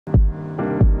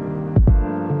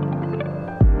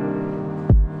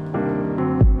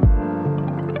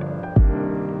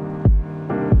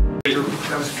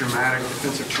That was a dramatic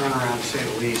defensive turnaround, to say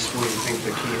the least. What do you think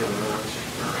the key to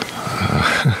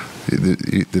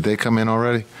that was? Did they come in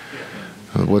already?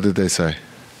 Yeah. What did they say?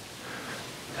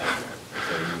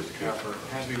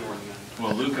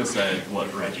 Well, Luka said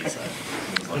what Reggie said.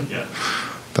 He was like, yeah.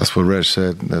 That's what Reg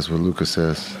said. That's what Luka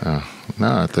says. No,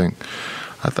 I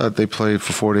thought they played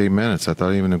for 48 minutes. I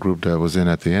thought even the group that was in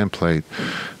at the end played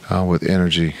with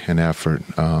energy and effort.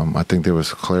 I think there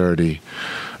was clarity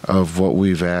of what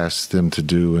we've asked them to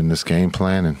do in this game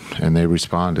plan, and they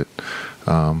responded.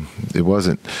 It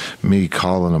wasn't me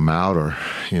calling them out or,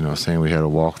 saying we had a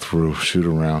walk-through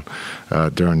shoot-around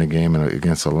during the game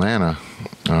against Atlanta.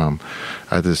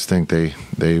 I just think they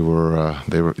were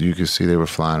you could see they were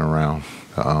flying around.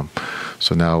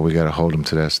 So now we got to hold them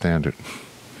to that standard.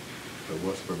 So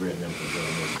what's preventing them from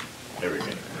doing this every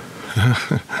game?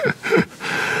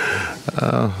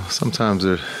 Sometimes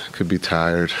they could be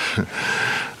tired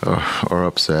or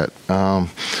upset. I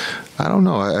don't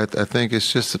know. I think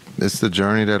it's the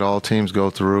journey that all teams go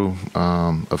through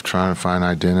of trying to find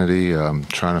identity,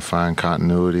 trying to find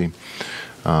continuity,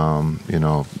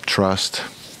 trust.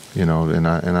 And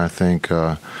I think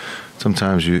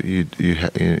sometimes you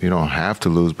don't have to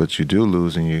lose, but you do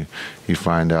lose, and you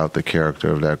find out the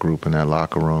character of that group in that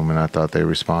locker room. And I thought they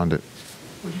responded.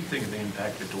 What do you think of the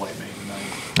impact that Dwight made tonight?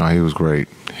 Oh, he was great.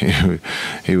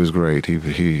 He was great.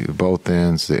 He both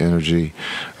ends, the energy.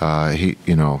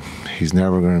 He's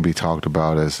never going to be talked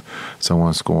about as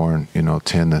someone scoring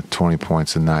 10 to 20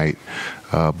 points a night,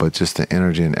 but just the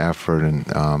energy and effort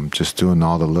and just doing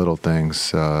all the little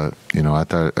things. I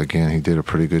thought again he did a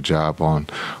pretty good job on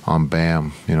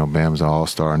Bam. Bam's an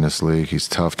all-star in this league. He's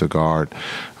tough to guard,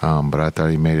 but I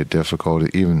thought he made it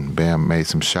difficult. Even Bam made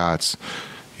some shots.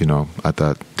 I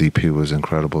thought DP was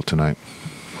incredible tonight.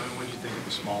 What did you think of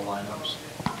the small lineups?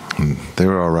 They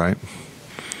were all right.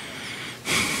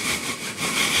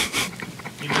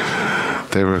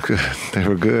 They were good. They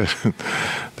were good.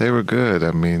 They were good. I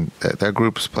mean, that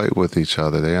group's played with each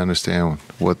other. They understand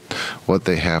what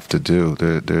they have to do.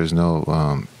 There's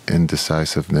no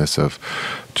indecisiveness of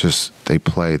just they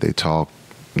play, they talk.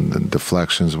 The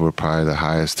deflections were probably the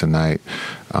highest tonight.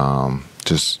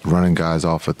 Just running guys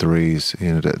off of threes,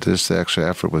 just the extra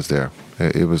effort was there.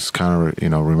 It was kind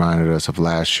of, reminded us of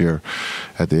last year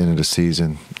at the end of the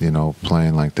season,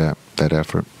 playing like that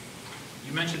effort.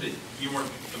 You mentioned that you weren't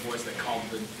the voice that called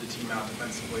the team out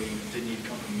defensively, and it didn't need to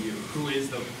come from you. Who is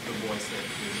the voice that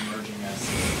is emerging as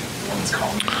the one that's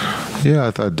calling? Yeah,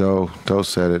 I thought Doe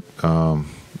said it,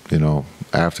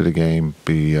 after the game,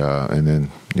 and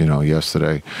then,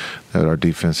 yesterday, that our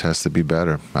defense has to be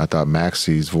better. I thought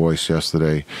Maxi's voice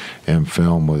yesterday in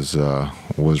film was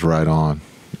right on.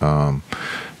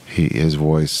 His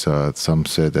voice, some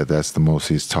said that's the most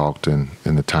he's talked in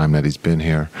the time that he's been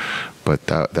here, but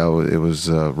it was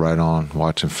right on.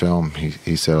 Watching film,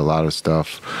 he said a lot of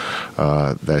stuff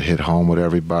that hit home with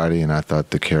everybody, and I thought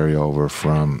the carryover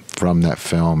from that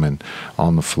film and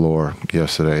on the floor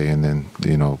yesterday, and then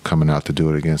coming out to do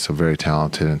it against a very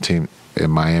talented team in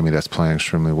Miami that's playing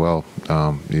extremely well.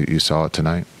 You saw it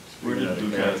tonight. Where did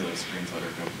Luka as a screen setter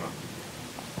come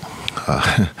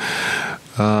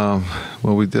from?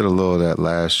 Well, we did a little of that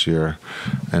last year,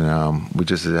 and we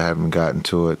just haven't gotten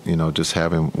to it. Just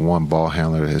having one ball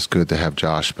handler, it's good to have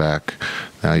Josh back.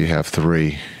 Now you have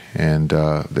three, and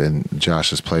then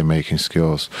Josh's playmaking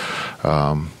skills.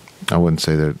 I wouldn't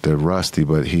say they're rusty,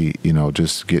 but he,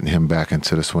 just getting him back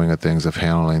into the swing of things of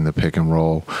handling the pick and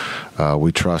roll.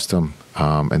 We trust him,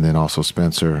 and then also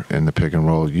Spencer in the pick and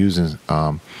roll using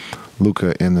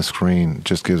Luka in the screen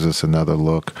just gives us another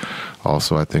look.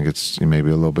 Also, I think it's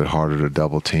maybe a little bit harder to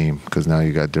double team because now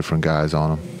you got different guys on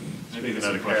them. Maybe this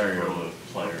is a question for the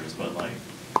players, but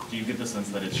do you get the sense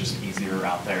that it's just easier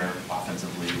out there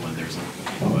offensively when there's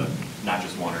not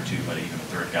just one or two, but even a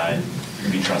third guy you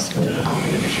can be trusted to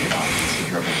initiate offense and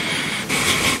dribble?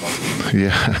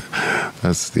 Yeah,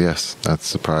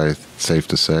 that's probably safe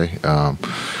to say.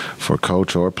 For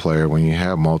coach or player, when you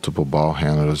have multiple ball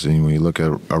handlers and when you look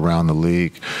at around the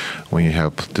league, when you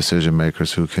have decision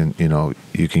makers who can, you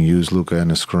can use Luka in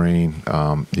the screen.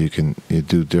 You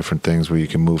do different things where you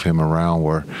can move him around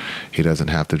where he doesn't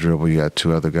have to dribble. You got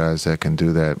two other guys that can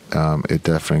do that. It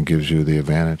definitely gives you the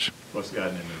advantage. What's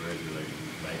gotten into Reggie lately?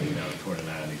 19 out of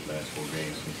 29 these last 4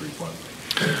 games from 3-point.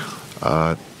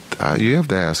 You have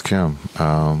to ask him.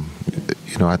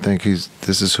 I think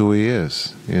this is who he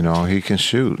is. He can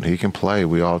shoot. He can play.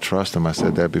 We all trust him. I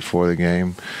said that before the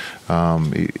game.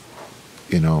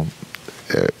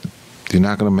 you're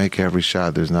not going to make every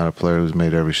shot. There's not a player who's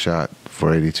made every shot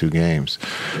for 82 games.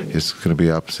 It's going to be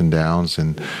ups and downs,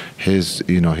 and he's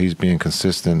being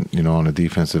consistent, on the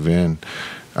defensive end.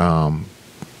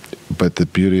 But the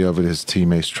beauty of it is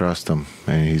teammates trust him,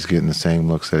 and he's getting the same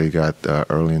looks that he got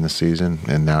early in the season,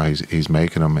 and now he's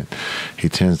making them. And he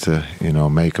tends to,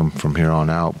 make them from here on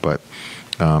out, but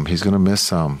he's going to miss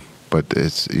some. But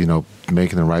it's,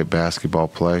 making the right basketball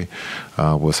play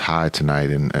was high tonight,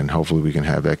 and hopefully we can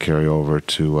have that carry over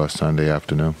to Sunday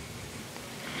afternoon.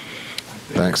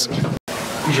 Thanks.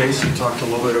 Jason, you talked a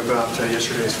little bit about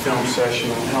yesterday's film session.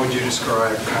 How would you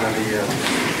describe kind of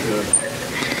the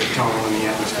tone and the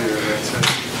atmosphere of that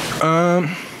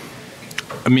session?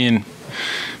 I mean,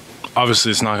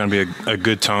 obviously it's not going to be a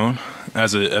good tone,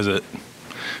 as it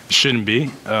shouldn't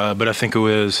be. But I think it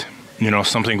was,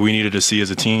 something we needed to see as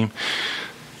a team.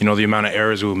 The amount of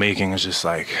errors we were making is just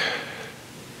like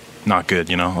not good.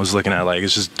 I was looking at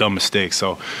it's just dumb mistakes.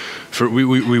 So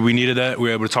we needed that. We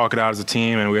were able to talk it out as a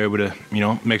team, and we were able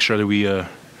to make sure that we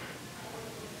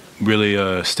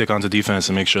really stick onto defense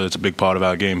and make sure it's a big part of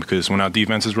our game, because when our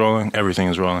defense is rolling, everything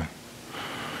is rolling.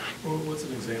 Well, what's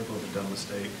an example of a dumb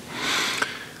mistake?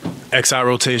 X-out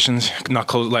rotations, not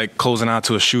closing out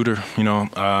to a shooter.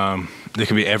 They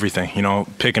can be everything.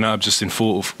 Picking up just in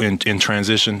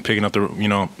transition, picking up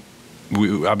the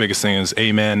our biggest thing is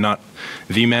a man, not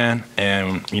the man,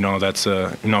 and that's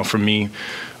for me,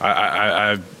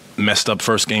 I messed up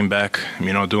first game back,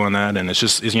 doing that, and it's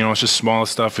just small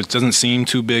stuff. It doesn't seem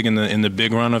too big in the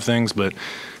big run of things, but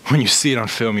when you see it on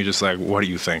film, you're just like, what are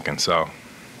you thinking? So,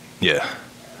 yeah.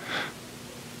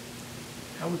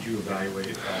 How would you evaluate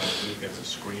Luka as a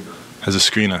screener? As a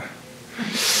screener,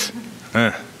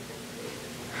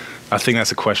 I think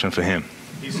that's a question for him.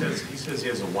 He says he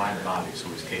has a wide body, so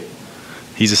he's capable.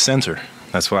 He's a center.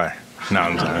 That's why.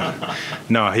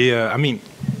 No, he. I mean,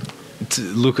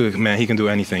 Luka, man, he can do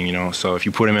anything. So if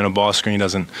you put him in a ball screen, he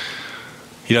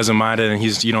doesn't mind it, and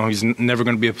he's never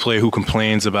going to be a player who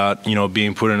complains about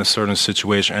being put in a certain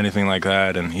situation or anything like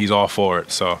that, and he's all for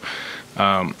it. So.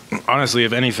 Honestly,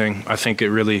 if anything, I think it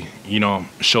really,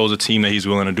 shows a team that he's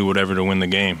willing to do whatever to win the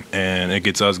game, and it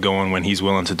gets us going when he's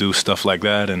willing to do stuff like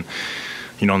that. And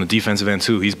on the defensive end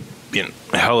too, he's been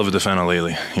a hell of a defender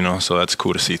lately. So that's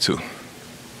cool to see too.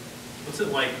 What's it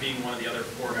like being one of the other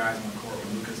four guys on the court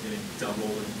when Luka's getting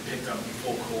doubled and picked up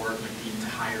full court the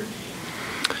entire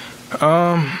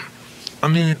game? I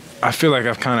mean, I feel like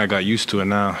I've kind of got used to it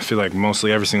now. I feel like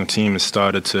mostly every single team has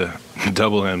started to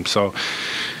double him, so.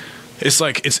 It's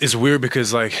it's weird because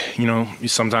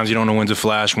sometimes you don't know when to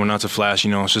flash, when not to flash.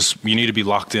 It's just you need to be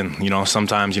locked in.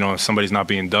 Sometimes if somebody's not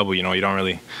being double, you don't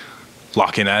really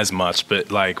lock in as much.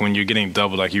 But when you're getting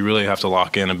doubled, you really have to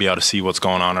lock in and be able to see what's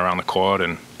going on around the court,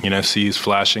 and see who's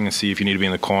flashing and see if you need to be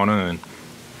in the corner, and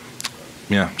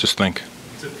just think.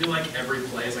 Does it feel like every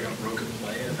play is like a broken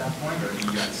play at that point, or do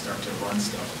you guys start to run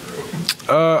stuff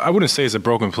through? I wouldn't say it's a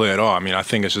broken play at all. I mean, I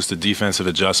think it's just a defensive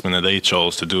adjustment that they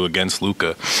chose to do against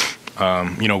Luka.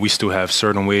 We still have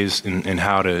certain ways in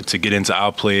how to get into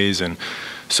our plays, and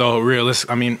so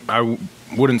I mean, I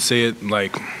wouldn't say it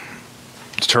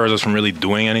deters us from really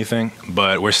doing anything,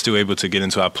 but we're still able to get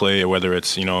into our play, whether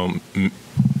it's I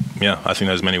think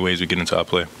there's many ways we get into our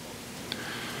play.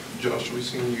 Josh, we've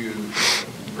seen you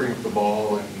bring up the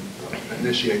ball and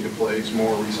initiate the plays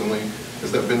more recently.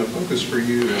 Has that been a focus for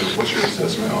you, and what's your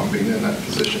assessment on being in that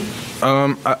position?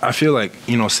 I feel like,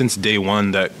 since day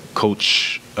one that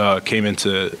Coach came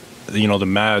into, the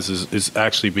Mavs is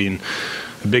actually been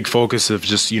a big focus of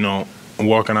just,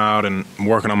 working out and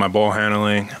working on my ball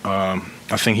handling.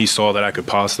 I think he saw that I could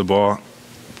pass the ball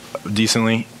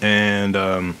decently, and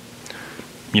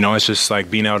it's just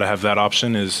being able to have that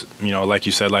option is, like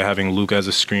you said, having Luka as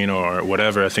a screen or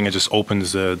whatever. I think it just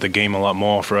opens the game a lot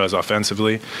more for us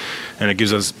offensively, and it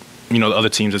gives us, the other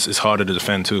teams, it's harder to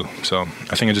defend too. So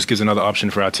I think it just gives another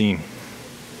option for our team.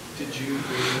 Did you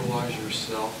visualize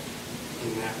yourself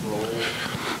in that role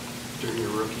during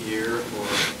your rookie year or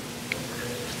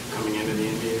coming into the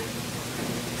NBA?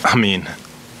 I mean,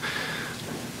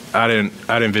 I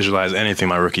didn't visualize anything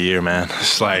my rookie year, man.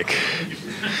 It's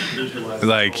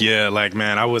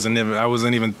man, I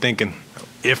wasn't even thinking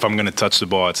if I'm gonna touch the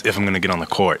ball, it's if I'm gonna get on the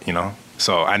court,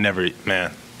 So I never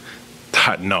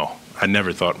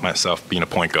thought myself being a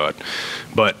point guard,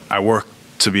 but I worked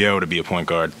to be able to be a point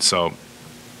guard. So,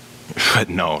 but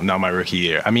no, not my rookie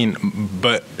year. I mean,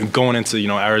 but going into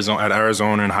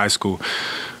Arizona in high school,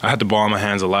 I had the ball in my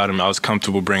hands a lot, and I was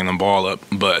comfortable bringing the ball up,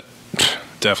 but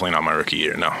definitely not my rookie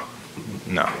year. No.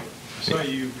 I saw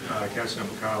you catching up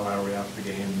with Kyle Lowry after the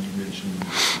game. You mentioned,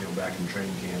 back in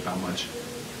training camp, how much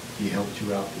he helped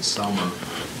you out this summer.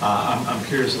 I'm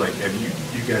curious, like, have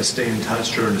you guys stay in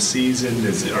touch during the season?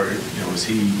 Is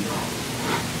he?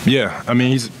 Yeah, I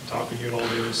mean, he's talking to you at all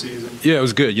during the season. Yeah, it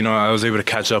was good. I was able to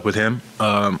catch up with him.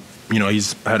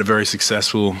 He's had a very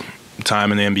successful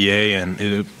time in the NBA, and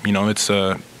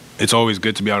it's always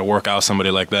good to be able to work out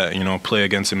somebody like that. Play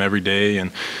against him every day,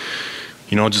 and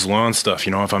just learn stuff.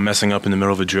 If I'm messing up in the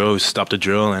middle of a drill, stop the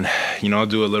drill, and I'll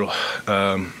do a little.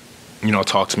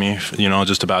 Talk to me,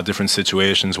 just about different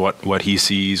situations, what he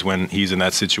sees when he's in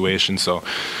that situation. So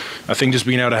I think just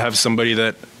being able to have somebody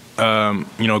that,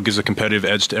 gives a competitive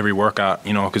edge to every workout,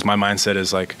 because my mindset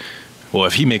is like, well,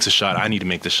 if he makes a shot, I need to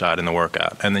make the shot in the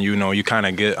workout. And then, you kind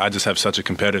of I just have such a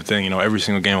competitive thing, every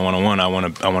single game one-on-one, I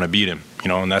want to beat him,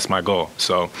 and that's my goal.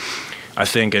 So I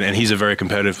think, and he's a very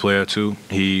competitive player too.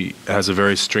 He has a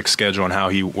very strict schedule on how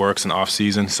he works in the off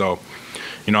season. So,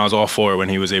 I was all for it when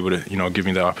he was able to, give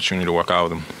me the opportunity to work out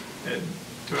with him. And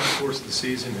throughout the course of the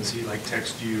season, has he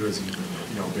text you? Has he,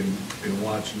 been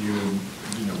watching you and,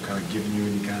 kind of giving you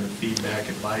any kind of feedback,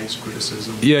 advice,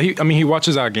 criticism? Yeah, he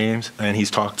watches our games and he's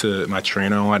talked to my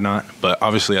trainer and whatnot. But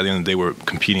obviously, at the end of the day, we're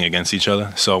competing against each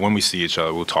other. So when we see each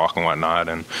other, we'll talk and whatnot,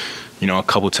 and a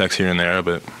couple texts here and there.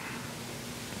 But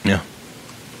yeah.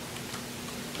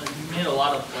 You made a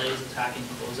lot of plays attacking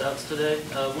closeouts today.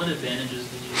 What advantages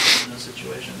did you see in those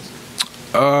situations?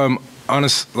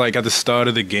 At the start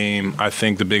of the game, I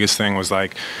think the biggest thing was we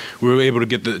were able to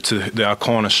get to our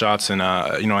corner shots and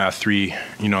our three,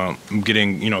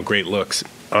 getting great looks.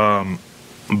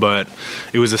 But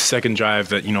it was a second drive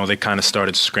that they kind of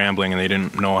started scrambling and they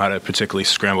didn't know how to particularly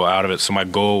scramble out of it. So my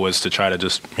goal was to try to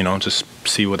just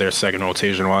see what their second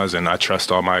rotation was, and I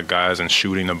trust all my guys in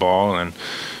shooting the ball and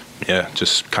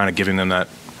just kind of giving them that,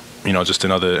 just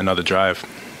another drive.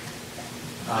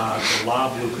 The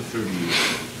lob Luka threw to you.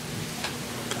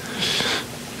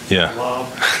 Yeah. Lob,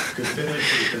 good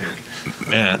finish, what do you think?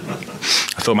 Man,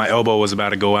 I thought my elbow was about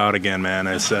to go out again, man.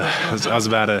 I was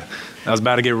about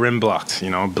to get rim blocked,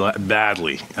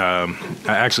 badly. I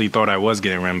actually thought I was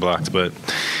getting rim blocked, but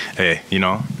hey,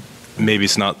 maybe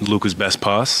it's not Luka's best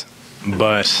pass,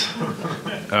 but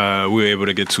we were able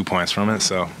to get 2 points from it.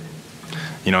 So,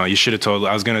 you should have told.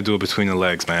 I was gonna do it between the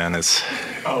legs, man. I was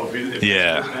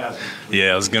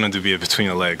gonna do it between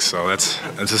the legs. So that's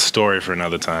a story for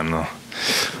another time, though.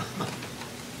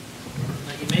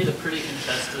 You made a pretty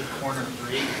contested corner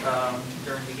three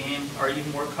during the game. Are you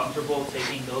more comfortable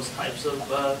taking those types of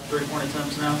three-point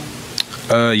attempts now?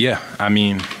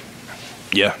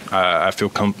 I feel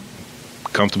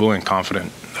comfortable and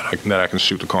confident that I can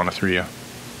shoot the corner three. Yeah.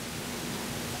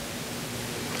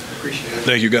 Appreciate it.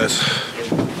 Thank you, guys.